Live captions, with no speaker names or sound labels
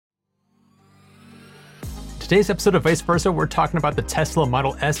today's episode of Vice Versa, we're talking about the Tesla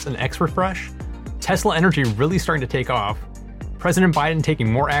Model S and X refresh, Tesla energy really starting to take off, President Biden taking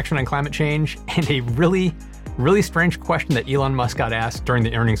more action on climate change, and a really strange question that Elon Musk got asked during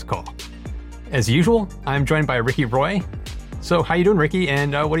the earnings call. As usual, I'm joined by Ricky Roy. So how you doing, Ricky,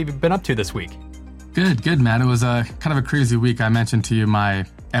 and what have you been up to this week? Good, man. It was kind of a crazy week. I mentioned to you my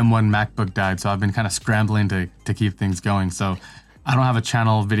M1 MacBook died, so I've been kind of scrambling to keep things going. So I don't have a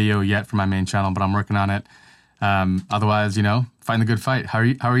channel video yet for my main channel, but I'm working on it. Otherwise, fighting the good fight. How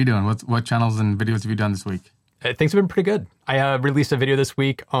are you doing? What channels and videos have you done this week? Things have been pretty good. I released a video this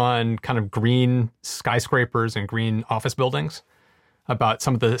week on kind of green skyscrapers and green office buildings, about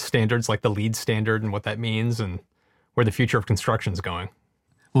some of the standards like the LEED standard and what that means and where the future of construction is going.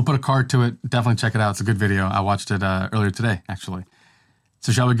 We'll put a card to it. Definitely check it out. It's a good video. I watched it earlier today, actually.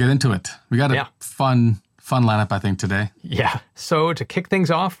 So shall we get into it? We got a fun lineup, I think, today. Yeah. So to kick things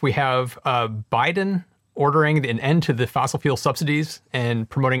off, we have Biden ordering an end to the fossil fuel subsidies and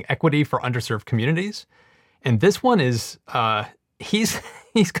promoting equity for underserved communities. And this one is, he's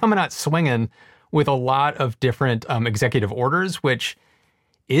coming out swinging with a lot of different executive orders, which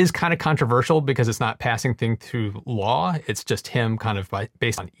is kind of controversial because it's not passing things through law. It's just him kind of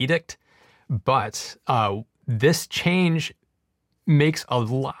based on edict. But this change makes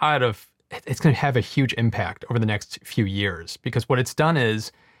it's going to have a huge impact over the next few years, because what it's done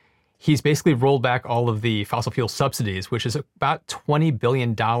is he's basically rolled back all of the fossil fuel subsidies, which is about $20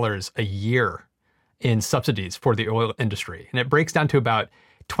 billion a year in subsidies for the oil industry. And it breaks down to about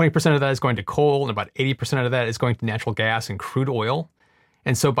 20% of that is going to coal and about 80% of that is going to natural gas and crude oil.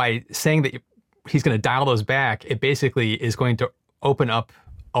 And so by saying that he's going to dial those back, it basically is going to open up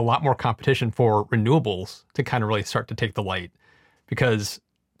a lot more competition for renewables to kind of really start to take the light, because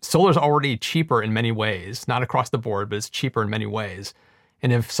solar is already cheaper in many ways, not across the board, but it's cheaper in many ways.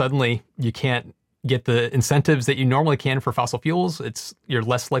 And if suddenly you can't get the incentives that you normally can for fossil fuels, you're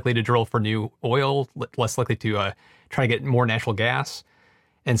less likely to drill for new oil, less likely to try to get more natural gas.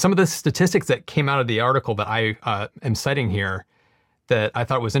 And some of the statistics that came out of the article that I am citing here that I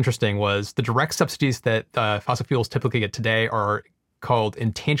thought was interesting was the direct subsidies that fossil fuels typically get today are called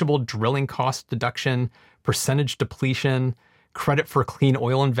intangible drilling cost deduction, percentage depletion, credit for clean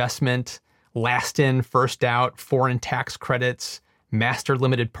oil investment, last in, first out, foreign tax credits, master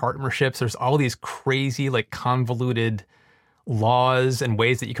limited partnerships. There's all these crazy, convoluted laws and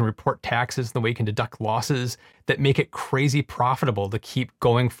ways that you can report taxes and the way you can deduct losses that make it crazy profitable to keep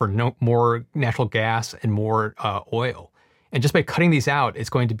going for more natural gas and more oil. And just by cutting these out, it's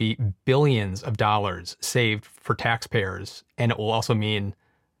going to be billions of dollars saved for taxpayers. And it will also mean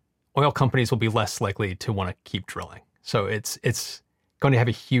oil companies will be less likely to want to keep drilling. So it's going to have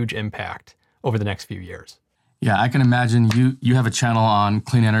a huge impact over the next few years. Yeah, I can imagine you have a channel on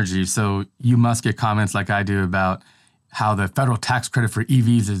clean energy, so you must get comments like I do about how the federal tax credit for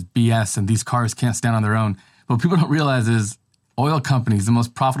EVs is BS and these cars can't stand on their own. But what people don't realize is oil companies, the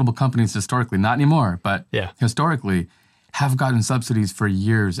most profitable companies historically, not anymore, but historically, have gotten subsidies for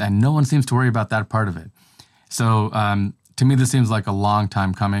years, and no one seems to worry about that part of it. So to me, this seems like a long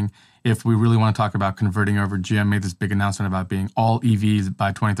time coming. If we really want to talk about converting over, GM made this big announcement about being all EVs by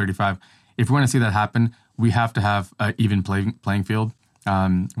 2035. If we want to see that happen, we have to have an even playing field.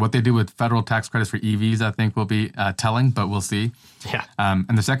 What they do with federal tax credits for EVs, I think, will be telling, but we'll see. Yeah.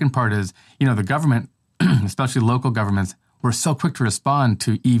 And the second part is, the government, especially local governments, were so quick to respond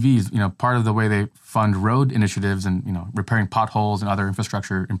to EVs. Part of the way they fund road initiatives and, repairing potholes and other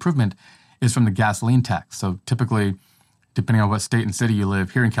infrastructure improvement is from the gasoline tax. So typically, depending on what state and city you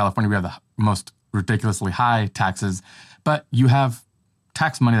live, here in California, we have the most ridiculously high taxes, but you have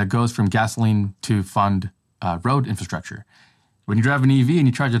tax money that goes from gasoline to fund road infrastructure. When you drive an EV and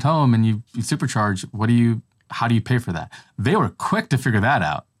you charge at home and you supercharge, how do you pay for that? They were quick to figure that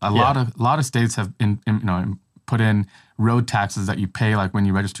out. A lot of states have put in road taxes that you pay like when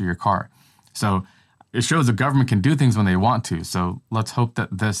you register your car. So it shows the government can do things when they want to. So let's hope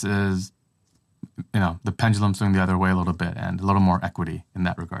that this is, the pendulum swing the other way a little bit and a little more equity in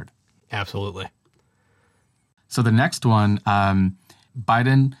that regard. Absolutely. So the next one,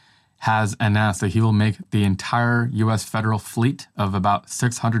 Biden has announced that he will make the entire U.S. federal fleet of about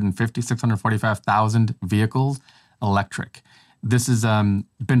 645,000 vehicles electric. This has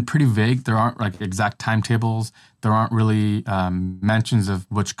been pretty vague. There aren't exact timetables. There aren't really mentions of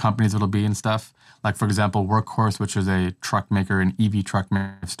which companies it'll be and stuff. Like, for example, Workhorse, which is a truck maker, an EV truck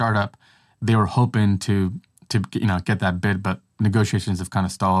maker startup, they were hoping to get that bid, but negotiations have kind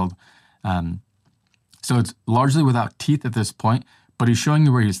of stalled. So it's largely without teeth at this point, but he's showing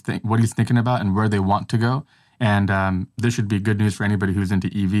you what he's thinking about and where they want to go. And this should be good news for anybody who's into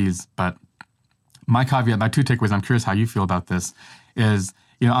EVs. But My caveat, my two takeaways, I'm curious how you feel about this, is,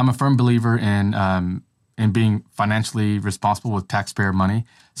 I'm a firm believer in being financially responsible with taxpayer money.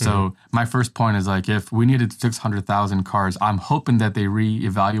 So my first point is like, if we needed 600,000 cars, I'm hoping that they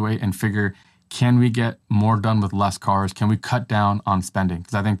reevaluate and figure, can we get more done with less cars? Can we cut down on spending?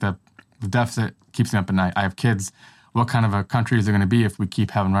 Because I think the deficit keeps me up at night. I have kids. What kind of a country is it going to be if we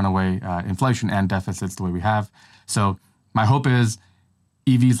keep having runaway inflation and deficits the way we have? So my hope is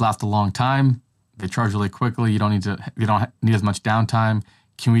EVs last a long time. They charge really quickly. You don't need as much downtime.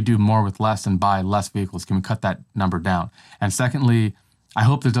 Can we do more with less and buy less vehicles? Can we cut that number down? And secondly, I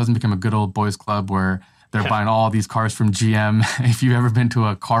hope this doesn't become a good old boys club where they're buying all these cars from GM. If you've ever been to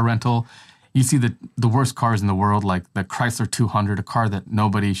a car rental, you see the worst cars in the world, like the Chrysler 200, a car that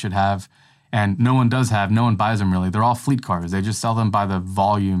nobody should have, and no one does have. No one buys them really. They're all fleet cars. They just sell them by the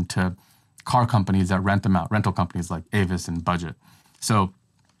volume to car companies that rent them out, rental companies like Avis and Budget. So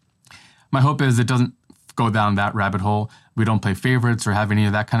my hope is it doesn't go down that rabbit hole. We don't play favorites or have any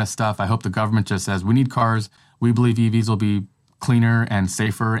of that kind of stuff. I hope the government just says, we need cars. We believe EVs will be cleaner and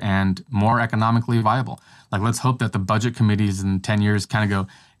safer and more economically viable. Like, let's hope that the budget committees in 10 years kind of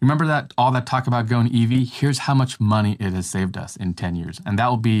go, remember that all that talk about going EV? Here's how much money it has saved us in 10 years. And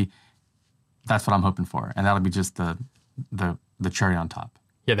that's what I'm hoping for. And that'll be just the cherry on top.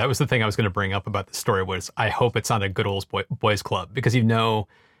 Yeah, that was the thing I was going to bring up about the story was I hope it's not a good old boys club, because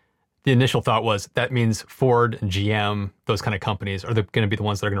the initial thought was that means Ford and GM, those kind of companies, are going to be the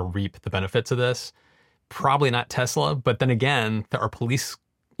ones that are going to reap the benefits of this. Probably not Tesla, but then again, there are police,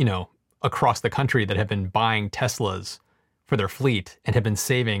 across the country that have been buying Teslas for their fleet and have been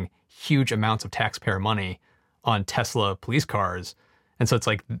saving huge amounts of taxpayer money on Tesla police cars. And so it's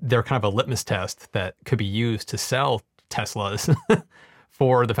like they're kind of a litmus test that could be used to sell Teslas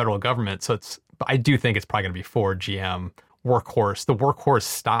for the federal government. So I do think it's probably going to be Ford, GM, Workhorse. The Workhorse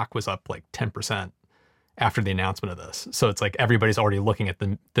stock was up like 10% after the announcement of this. So it's like everybody's already looking at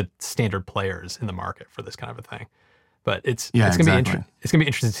the standard players in the market for this kind of a thing. But it's going to be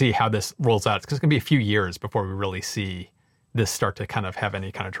interesting to see how this rolls out. It's going to be a few years before we really see this start to kind of have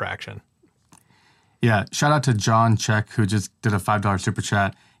any kind of traction. Yeah, shout out to John Check, who just did a $5 super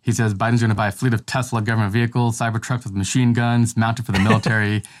chat. He says Biden's going to buy a fleet of Tesla government vehicles, Cybertrucks with machine guns mounted for the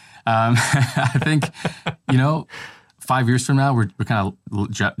military. I think, 5 years from now, we're kind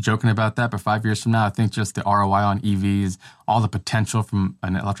of joking about that, but 5 years from now, I think just the ROI on EVs, all the potential from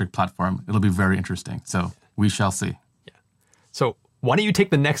an electric platform, it'll be very interesting. So we shall see. Yeah. So why don't you take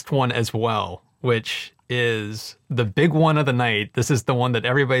the next one as well, which is the big one of the night. This is the one that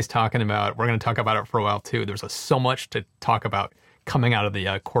everybody's talking about. We're going to talk about it for a while too. There's so much to talk about coming out of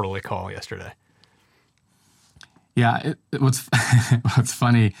the quarterly call yesterday. Yeah, what's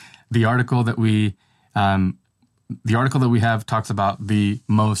funny, the article that we have talks about the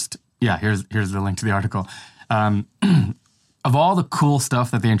most. Yeah, here's the link to the article. Of all the cool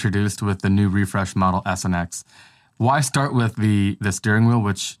stuff that they introduced with the new refresh Model S and X, why start with the steering wheel,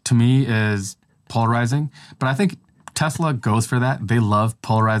 which to me is polarizing? But I think Tesla goes for that. They love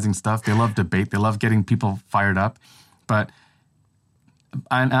polarizing stuff. They love debate. They love getting people fired up. But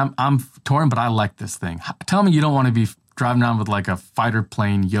I'm torn, but I like this thing. Tell me you don't want to be driving around with like a fighter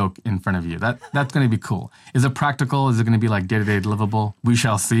plane yoke in front of you. That's going to be cool. Is it practical? Is it going to be like day-to-day livable? We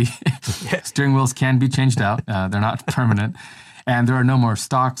shall see. Steering wheels can be changed out. They're not permanent. And there are no more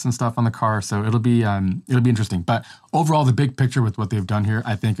stocks and stuff on the car, so it'll be interesting. But overall, the big picture with what they've done here,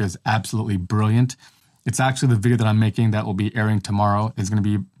 I think, is absolutely brilliant. It's actually the video that I'm making that will be airing tomorrow is going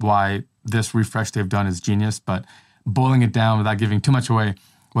to be why this refresh they've done is genius. But boiling it down without giving too much away,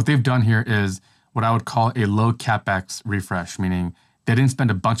 what they've done here is what I would call a low capex refresh, meaning they didn't spend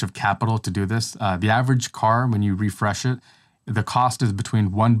a bunch of capital to do this. The average car, when you refresh it, the cost is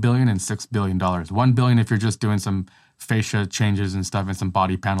between $1 billion and $6 billion. $1 billion if you're just doing some fascia changes and stuff and some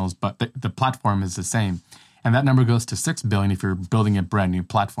body panels, but the platform is the same. And that number goes to $6 billion if you're building a brand new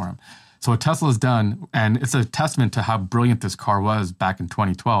platform. So what Tesla's done, and it's a testament to how brilliant this car was back in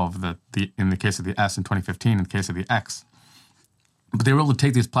 2012, in the case of the S, in 2015, in the case of the X. But they were able to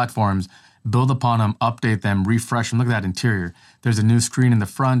take these platforms, build upon them, update them, refresh them. Look at that interior. There's a new screen in the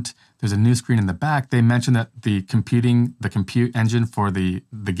front. There's a new screen in the back. They mentioned that the compute engine for the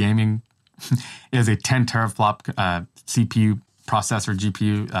gaming is a 10 teraflop CPU processor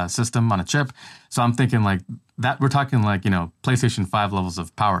GPU system on a chip. So I'm thinking like that, we're talking like, PlayStation 5 levels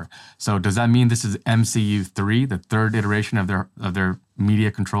of power. So does that mean this is MCU 3, the third iteration of their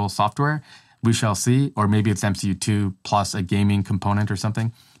media control software? We shall see. Or maybe it's MCU 2 plus a gaming component or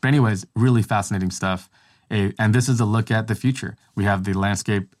something. But anyways, really fascinating stuff. And this is a look at the future. We have the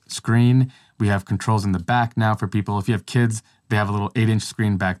landscape screen. We have controls in the back now for people. If you have kids, they have a little 8-inch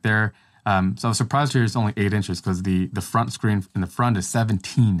screen back there. So I was surprised to hear it's only 8 inches because the front screen in the front is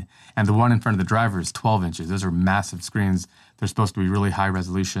 17 and the one in front of the driver is 12 inches. Those are massive screens. They're supposed to be really high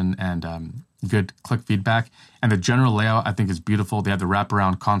resolution and good click feedback. And the general layout, I think, is beautiful. They have the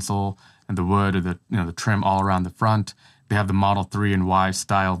wraparound console and the wood or the trim all around the front. They have the Model 3 and Y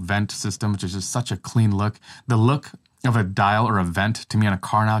style vent system, which is just such a clean look. The look of a dial or a vent to me on a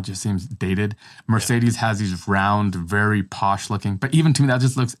car now just seems dated. Mercedes has these round, very posh looking, but even to me that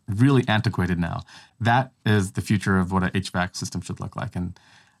just looks really antiquated now. That is the future of what an HVAC system should look like, and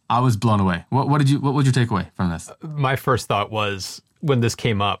I was blown away. What was your takeaway from this? My first thought was when this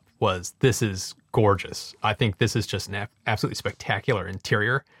came up was this is gorgeous. I think this is just an absolutely spectacular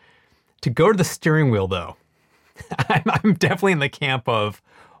interior. To go to the steering wheel though, I'm definitely in the camp of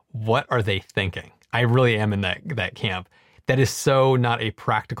what are they thinking? I really am in that camp. That is so not a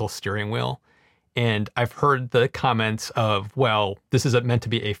practical steering wheel. And I've heard the comments of, well, this is meant to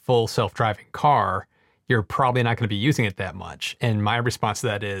be a full self-driving car. You're probably not going to be using it that much. And my response to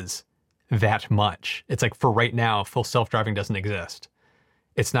that is that much. It's like for right now, full self-driving doesn't exist.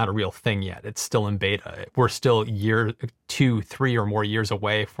 It's not a real thing yet. It's still in beta. We're still 2, 3 or more years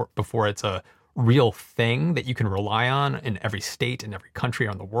away before it's a real thing that you can rely on in every state, in every country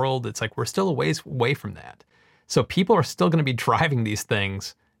around the world. It's like we're still a ways away from that. So people are still going to be driving these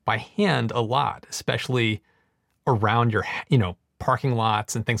things by hand a lot, especially around your, parking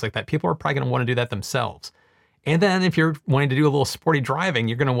lots and things like that. People are probably going to want to do that themselves. And then if you're wanting to do a little sporty driving,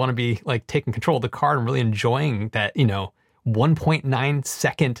 you're going to want to be like taking control of the car and really enjoying that, 1.9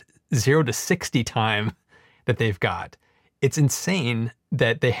 second 0 to 60 time that they've got. It's insane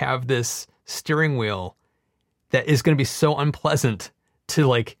that they have this steering wheel that is going to be so unpleasant to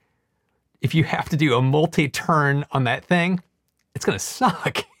like, if you have to do a multi-turn on that thing, it's going to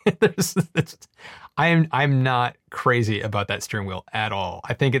suck. I'm not crazy about that steering wheel at all.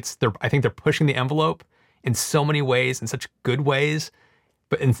 I think they're pushing the envelope in so many ways, in such good ways,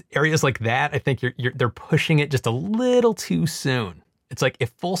 but in areas like that, I think they're pushing it just a little too soon. It's like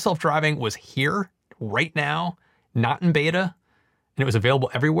if full self-driving was here right now, not in beta, and it was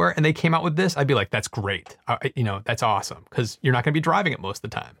available everywhere, and they came out with this, I'd be like, that's great. That's awesome, because you're not going to be driving it most of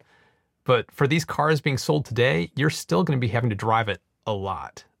the time. But for these cars being sold today, you're still going to be having to drive it a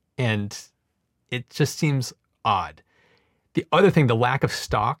lot. And it just seems odd. The other thing, the lack of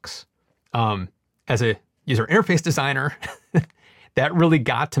stocks, as a user interface designer, that really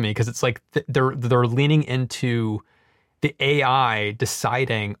got to me, because it's like they're leaning into the AI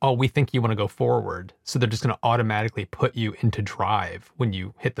deciding, oh, we think you want to go forward. So they're just going to automatically put you into drive when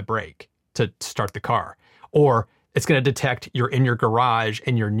you hit the brake to start the car. Or it's going to detect you're in your garage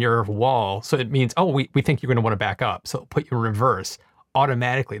and you're near a wall. So it means, oh, we think you're going to want to back up. So it'll put you in reverse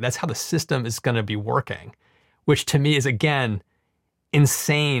automatically. That's how the system is going to be working, which to me is, again,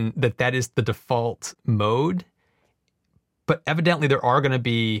 insane that is the default mode. But evidently there are going to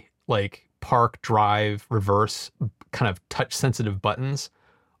be like park, drive, reverse kind of touch sensitive buttons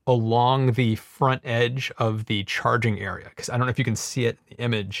along the front edge of the charging area. Because I don't know if you can see it in the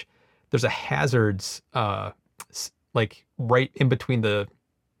image. There's a hazards like right in between the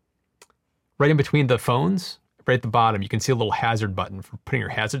phones, right at the bottom. You can see a little hazard button for putting your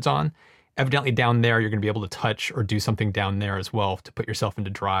hazards on. Evidently down there, you're going to be able to touch or do something down there as well to put yourself into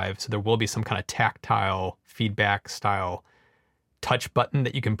drive. So there will be some kind of tactile feedback style touch button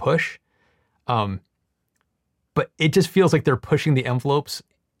that you can push. But it just feels like they're pushing the envelopes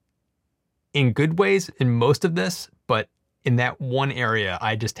in good ways in most of this. But in that one area,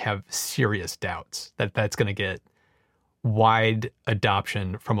 I just have serious doubts that that's going to get wide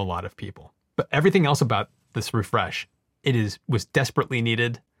adoption from a lot of people. But everything else about this refresh, was desperately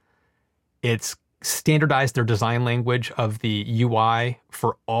needed. It's standardized their design language of the UI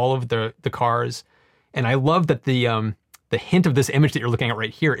for all of the cars. And I love that the hint of this image that you're looking at right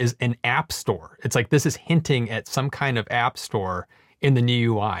here is an app store. It's like this is hinting at some kind of app store in the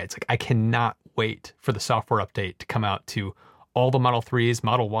new UI. It's like I cannot wait for the software update to come out to all the Model 3s,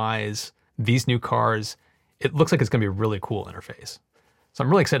 Model Ys, these new cars. It looks like it's going to be a really cool interface. So I'm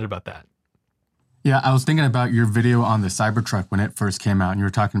really excited about that. Yeah, I was thinking about your video on the Cybertruck when it first came out, and you were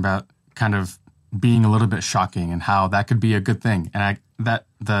talking about kind of being a little bit shocking and how that could be a good thing. And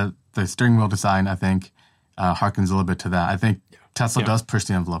the steering wheel design, I think, harkens a little bit to that. I think Tesla does push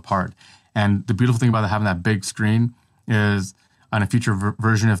the envelope hard. And the beautiful thing about having that big screen is on a future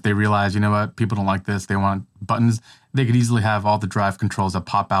version, if they realize, you know what, people don't like this, they want buttons, they could easily have all the drive controls that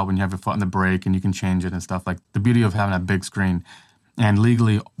pop out when you have your foot on the brake and you can change it and stuff. Like the beauty of having that big screen. And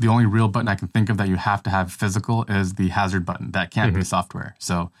legally, the only real button I can think of that you have to have physical is the hazard button. That can't be software.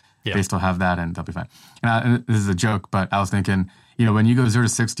 So Yeah. They still have that, and they'll be fine. And this is a joke, but I was thinking, when you go 0 to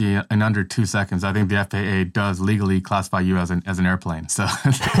 60 in under 2 seconds, I think the FAA does legally classify you as an airplane. So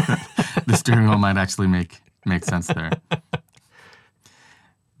the steering wheel might actually make sense there.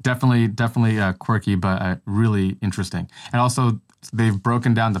 Definitely quirky, but really interesting. And also, they've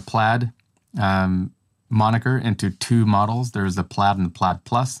broken down the Plaid moniker into 2 models. There's the Plaid and the Plaid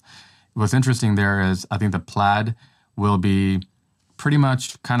Plus. What's interesting there is I think the Plaid will be pretty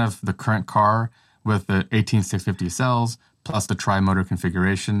much kind of the current car with the 18650 cells plus the tri-motor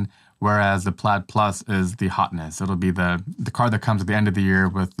configuration, whereas the Plaid Plus is the hotness. It'll be the car that comes at the end of the year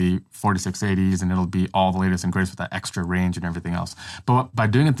with the 4680s, and it'll be all the latest and greatest with that extra range and everything else. But by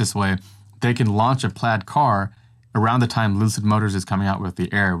doing it this way, they can launch a Plaid car around the time Lucid Motors is coming out with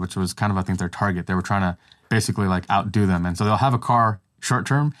the Air, which was kind of, I think, their target. They were trying to basically like outdo them. And so they'll have a car short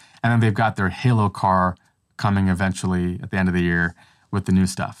term, and then they've got their Halo car coming eventually at the end of the year with the new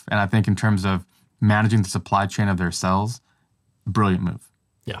stuff. And I think in terms of managing the supply chain of their cells, brilliant move.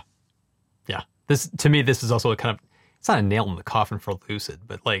 Yeah. To me, this is also it's not a nail in the coffin for Lucid,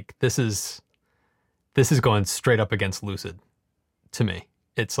 but like this is going straight up against Lucid to me.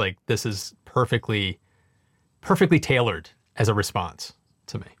 It's like this is perfectly tailored as a response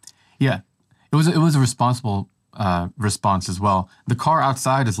to me. Yeah. It was a responsible response as well. The car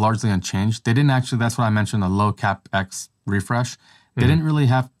outside is largely unchanged. They didn't actually, that's what I mentioned, the low CapEx refresh. They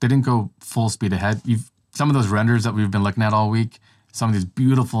didn't go full speed ahead. Some of those renders that we've been looking at all week, some of these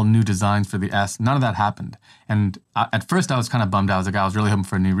beautiful new designs for the S, none of that happened. And at first I was kind of bummed out. I was really hoping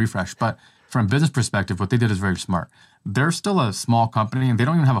for a new refresh. But from a business perspective, what they did is very smart. They're still a small company and they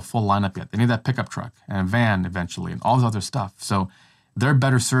don't even have a full lineup yet. They need that pickup truck and a van eventually and all this other stuff. So they're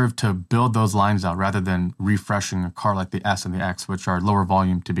better served to build those lines out rather than refreshing a car like the S and the X, which are lower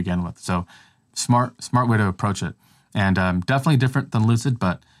volume to begin with. So smart way to approach it. And definitely different than Lucid,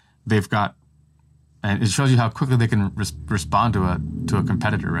 but they've got, and it shows you how quickly they can respond to a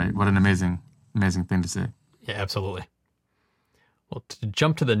competitor, right? What an amazing thing to see. Yeah, absolutely. Well, to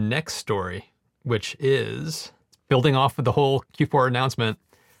jump to the next story, which is building off of the whole Q4 announcement,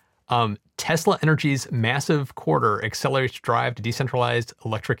 Tesla Energy's massive quarter accelerates drive to decentralized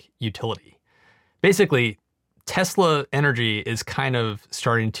electric utility. Basically, Tesla Energy is kind of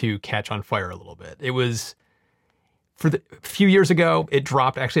starting to catch on fire a little bit. It was, a few years ago, it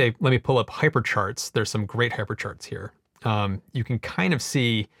dropped. Actually, let me pull up hypercharts. There's some great hypercharts here. You can kind of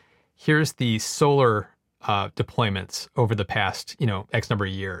see, here's the solar deployments over the past, X number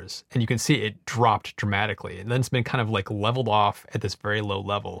of years. And you can see it dropped dramatically. And then it's been kind of like leveled off at this very low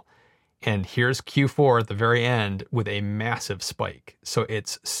level. And here's Q4 at the very end with a massive spike. So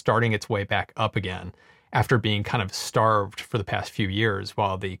it's starting its way back up again after being kind of starved for the past few years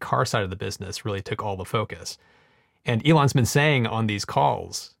while the car side of the business really took all the focus. And Elon's been saying on these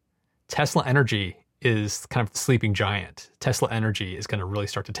calls, Tesla Energy is kind of the sleeping giant. Tesla Energy is going to really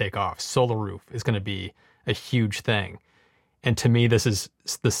start to take off. Solar Roof is going to be a huge thing. And to me, this is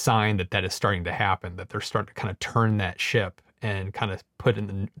the sign that is starting to happen, that they're starting to kind of turn that ship and kind of put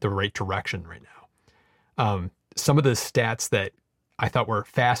in the right direction right now. Some of the stats that I thought were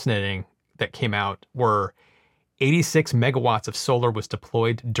fascinating that came out were 86 megawatts of solar was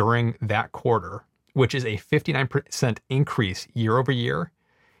deployed during that quarter, which is a 59% increase year over year.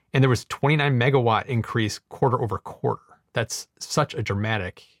 And there was 29 megawatt increase quarter over quarter. That's such a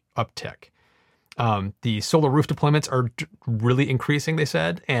dramatic uptick. The solar roof deployments are really increasing, they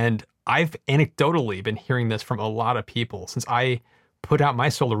said. And I've anecdotally been hearing this from a lot of people. Since I put out my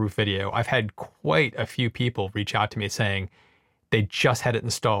solar roof video, I've had quite a few people reach out to me saying they just had it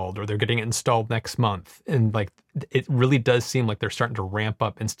installed or they're getting it installed next month. And like, it really does seem like they're starting to ramp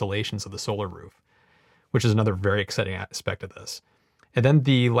up installations of the solar roof, which is another very exciting aspect of this. And then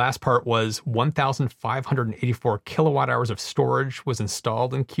the last part was 1,584 kilowatt hours of storage was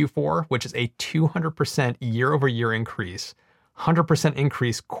installed in Q4, which is a 200% year over year increase, 100%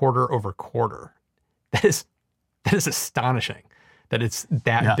 increase quarter over quarter. That is astonishing that it's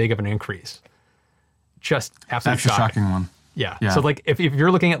that big of an increase. Just absolutely That's a shocking one. Yeah. So like if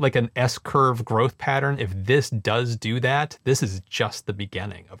you're looking at like an S-curve growth pattern, if this does do that, this is just the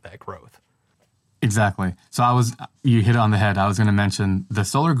beginning of that growth. Exactly. So you hit it on the head. I was going to mention the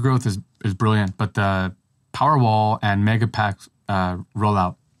solar growth is brilliant, but the Powerwall and Megapack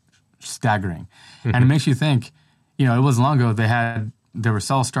rollout, staggering. Mm-hmm. And it makes you think, it wasn't long ago they were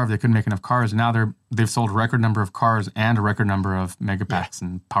cell starved. They couldn't make enough cars. And now they've sold a record number of cars and a record number of Megapacks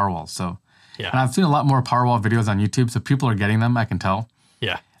and Powerwalls. So, and I've seen a lot more Powerwall videos on YouTube. So people are getting them, I can tell.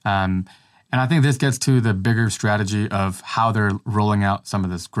 Yeah. And I think this gets to the bigger strategy of how they're rolling out some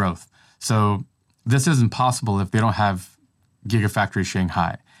of this growth. So this isn't possible if they don't have Gigafactory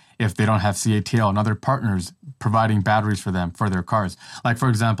Shanghai. if they don't have CATL and other partners providing batteries for them for their cars. Like, for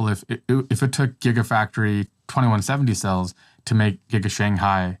example, if it took Gigafactory 2170 cells to make Giga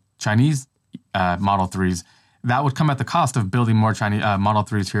Shanghai Chinese Model 3s, that would come at the cost of building more Chinese Model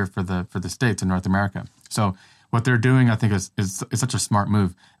 3s here for the States and North America. So what they're doing, I think, is such a smart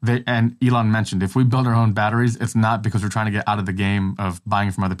move. And Elon mentioned, if we build our own batteries, it's not because we're trying to get out of the game of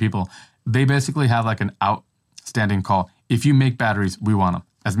buying from other people. They basically have like an outstanding call. If you make batteries, we want them.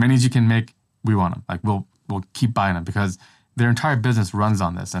 As many as you can make, we want them. Like we'll keep buying them because their entire business runs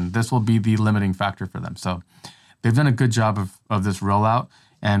on this, and this will be the limiting factor for them. So they've done a good job of this rollout.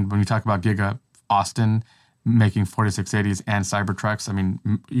 And when you talk about Giga Austin making 4680s and Cybertrucks, I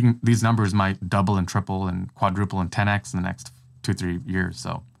mean, these numbers might double and triple and quadruple and 10x in the next 2-3 years.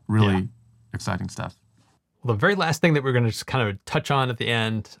 So really exciting stuff. Well, the very last thing that we're going to just kind of touch on at the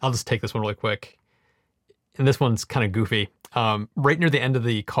end, I'll just take this one really quick. And this one's kind of goofy. Right near the end of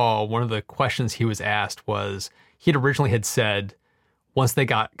the call, one of the questions he was asked was, he originally had said, once they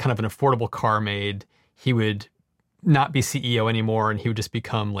got kind of an affordable car made, he would not be CEO anymore and he would just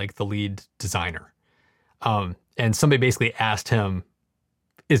become like the lead designer. And somebody basically asked him,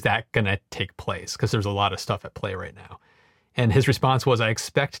 is that going to take place? Because there's a lot of stuff at play right now. And his response was, I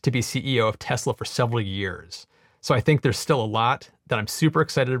expect to be CEO of Tesla for several years. So I think there's still a lot that I'm super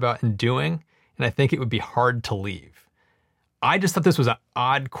excited about and doing, and I think it would be hard to leave. I just thought this was an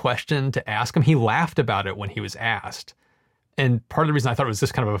odd question to ask him. He laughed about it when he was asked. And part of the reason I thought it was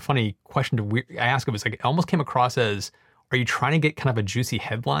just kind of a funny question to ask him was like, it almost came across as, are you trying to get kind of a juicy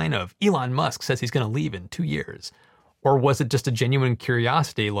headline of Elon Musk says he's going to leave in 2 years? Or was it just a genuine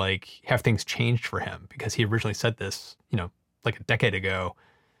curiosity, like, have things changed for him? Because he originally said this, like a decade ago.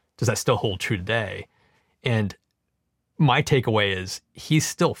 Does that still hold true today? And my takeaway is he's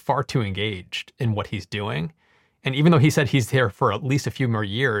still far too engaged in what he's doing. And even though he said he's there for at least a few more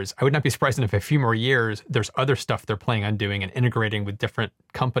years, I would not be surprised if a few more years, there's other stuff they're planning on doing and integrating with different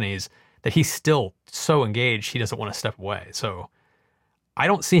companies that he's still so engaged, he doesn't want to step away. So I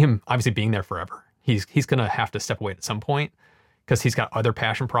don't see him obviously being there forever. He's going to have to step away at some point because he's got other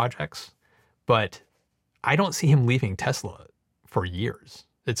passion projects. But I don't see him leaving Tesla for years.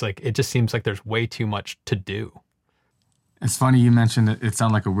 It's like, it just seems like there's way too much to do. It's funny you mentioned it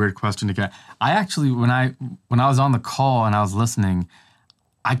sounded like a weird question to get. I actually, when I was on the call and I was listening,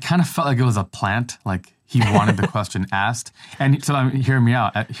 I kind of felt like it was a plant, like he wanted the question asked. And so hear me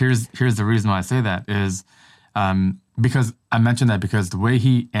out. Here's the reason why I say that is because I mentioned that because the way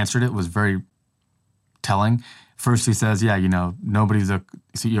he answered it was very telling. First, he says, nobody's a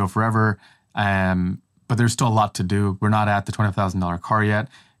CEO forever, but there's still a lot to do. We're not at the $20,000 car yet.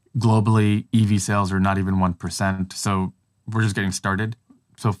 Globally, EV sales are not even 1%. So we're just getting started.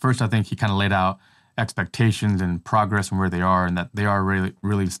 So first, I think he kind of laid out expectations and progress and where they are, and that they are really,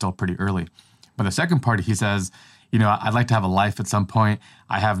 really still pretty early. But the second part, he says, I'd like to have a life at some point.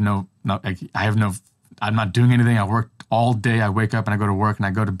 I'm not doing anything. I work all day. I wake up and I go to work and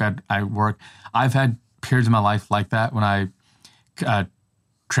I go to bed. I work. I've had periods in my life like that when I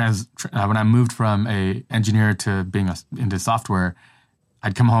when I moved from a engineer to being into software.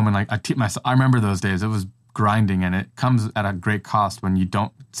 I'd come home and I remember those days. It was grinding, and it comes at a great cost when you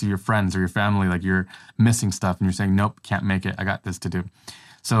don't see your friends or your family, like you're missing stuff and you're saying, nope, can't make it. I got this to do.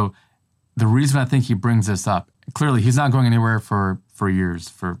 So the reason I think he brings this up, clearly he's not going anywhere for years,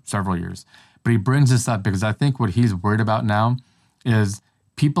 for several years, but he brings this up because I think what he's worried about now is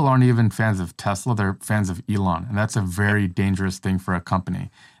people aren't even fans of Tesla. They're fans of Elon. And that's a very dangerous thing for a company.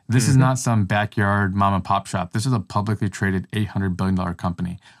 This is not some backyard mom and pop shop. This is a publicly traded $800 billion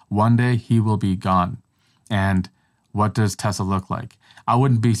company. One day he will be gone. And what does Tesla look like? I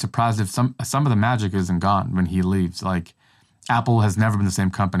wouldn't be surprised if some of the magic isn't gone when he leaves. Like Apple has never been the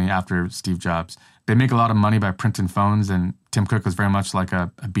same company after Steve Jobs. They make a lot of money by printing phones, and Tim Cook was very much like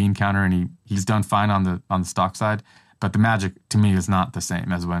a bean counter, and he's done fine on the stock side. But the magic to me is not the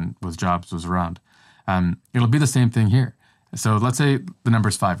same as when Jobs was around. It'll be the same thing here. So let's say the number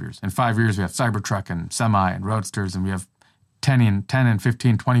is 5 years. In 5 years, we have Cybertruck and Semi and Roadsters, and we have 10 and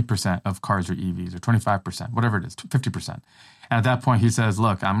 15, 20% of cars are EVs, or 25%, whatever it is, 50%. And at that point, he says,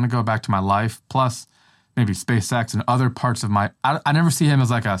 look, I'm going to go back to my life, plus maybe SpaceX and other parts of I never see him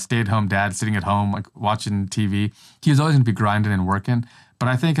as like a stay-at-home dad sitting at home, like watching TV. He's always going to be grinding and working. But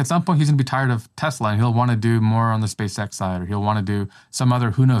I think at some point he's going to be tired of Tesla, and he'll want to do more on the SpaceX side, or he'll want to do some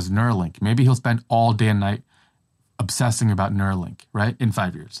other, who knows, Neuralink. Maybe he'll spend all day and night obsessing about Neuralink, right, in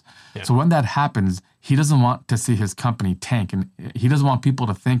 5 years. Yeah. So when that happens, he doesn't want to see his company tank, and he doesn't want people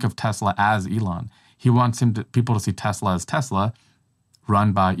to think of Tesla as Elon. He wants people to see Tesla as Tesla,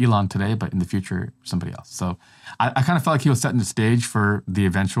 run by Elon today, but in the future, somebody else. So I kind of felt like he was setting the stage for the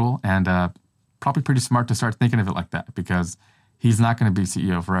eventual, and probably pretty smart to start thinking of it like that, because he's not going to be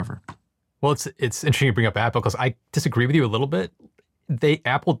CEO forever. Well, it's interesting to bring up Apple, because I disagree with you a little bit.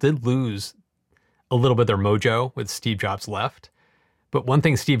 Apple did lose a little bit of their mojo with Steve Jobs left. But one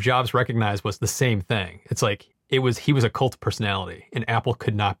thing Steve Jobs recognized was the same thing. It's like he was a cult personality, and Apple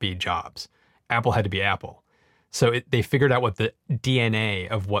could not be Jobs. Apple had to be Apple. So they figured out what the DNA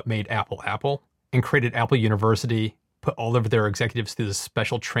of what made Apple Apple, and created Apple University, put all of their executives through this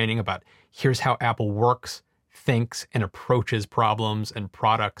special training about here's how Apple works, thinks, and approaches problems and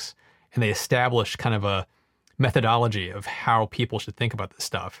products. And they established kind of a methodology of how people should think about this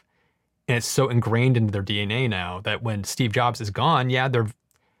stuff. And it's so ingrained into their DNA now that when Steve Jobs is gone, yeah, they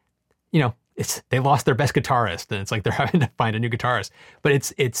lost their best guitarist, and it's like they're having to find a new guitarist.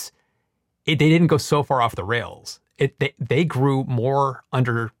 But they didn't go so far off the rails. They grew more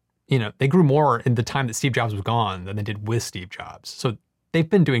they grew more in the time that Steve Jobs was gone than they did with Steve Jobs. So they've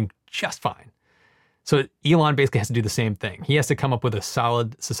been doing just fine. So Elon basically has to do the same thing. He has to come up with a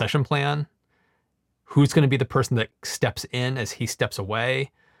solid succession plan. Who's going to be the person that steps in as he steps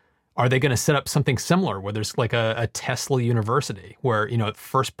away? Are they going to set up something similar where there's like a Tesla University where,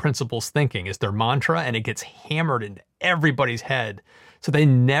 first principles thinking is their mantra, and it gets hammered into everybody's head. So they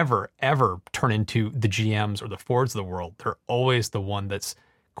never, ever turn into the GMs or the Fords of the world. They're always the one that's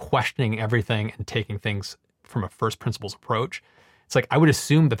questioning everything and taking things from a first principles approach. It's like, I would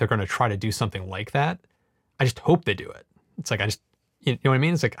assume that they're going to try to do something like that. I just hope they do it. It's like, you know what I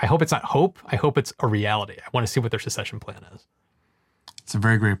mean? It's like, I hope it's not hope. I hope it's a reality. I want to see what their succession plan is. It's a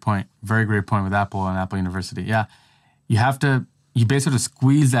very great point. Very great point with Apple and Apple University. Yeah. You basically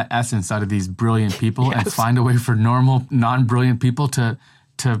squeeze that essence out of these brilliant people Yes. and find a way for normal, non-brilliant people to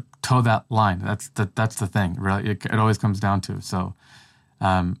toe that line. That's the thing, really. It always comes down to. So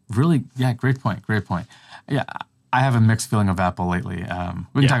really, yeah, great point. Great point. Yeah. I have a mixed feeling of Apple lately.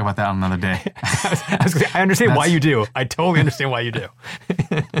 We can talk about that on another day. I understand why you do. I totally understand why you do.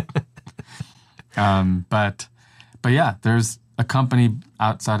 But yeah, there's a company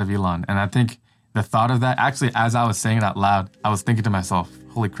outside of Elon. And I think the thought of that, actually, as I was saying it out loud, I was thinking to myself,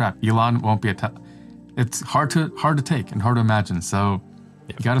 holy crap, Elon won't be it's hard to take and hard to imagine. So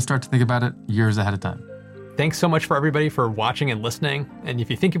you got to start to think about it years ahead of time. Thanks so much for everybody for watching and listening. And if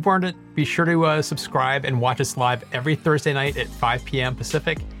you think you've learned it, be sure to subscribe and watch us live every Thursday night at 5 p.m.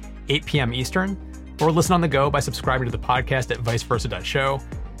 Pacific, 8 p.m. Eastern, or listen on the go by subscribing to the podcast at viceversa.show.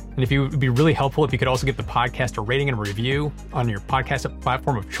 And it would be really helpful if you could also give the podcast a rating and a review on your podcast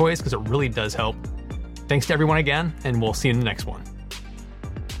platform of choice, because it really does help. Thanks to everyone again, and we'll see you in the next one.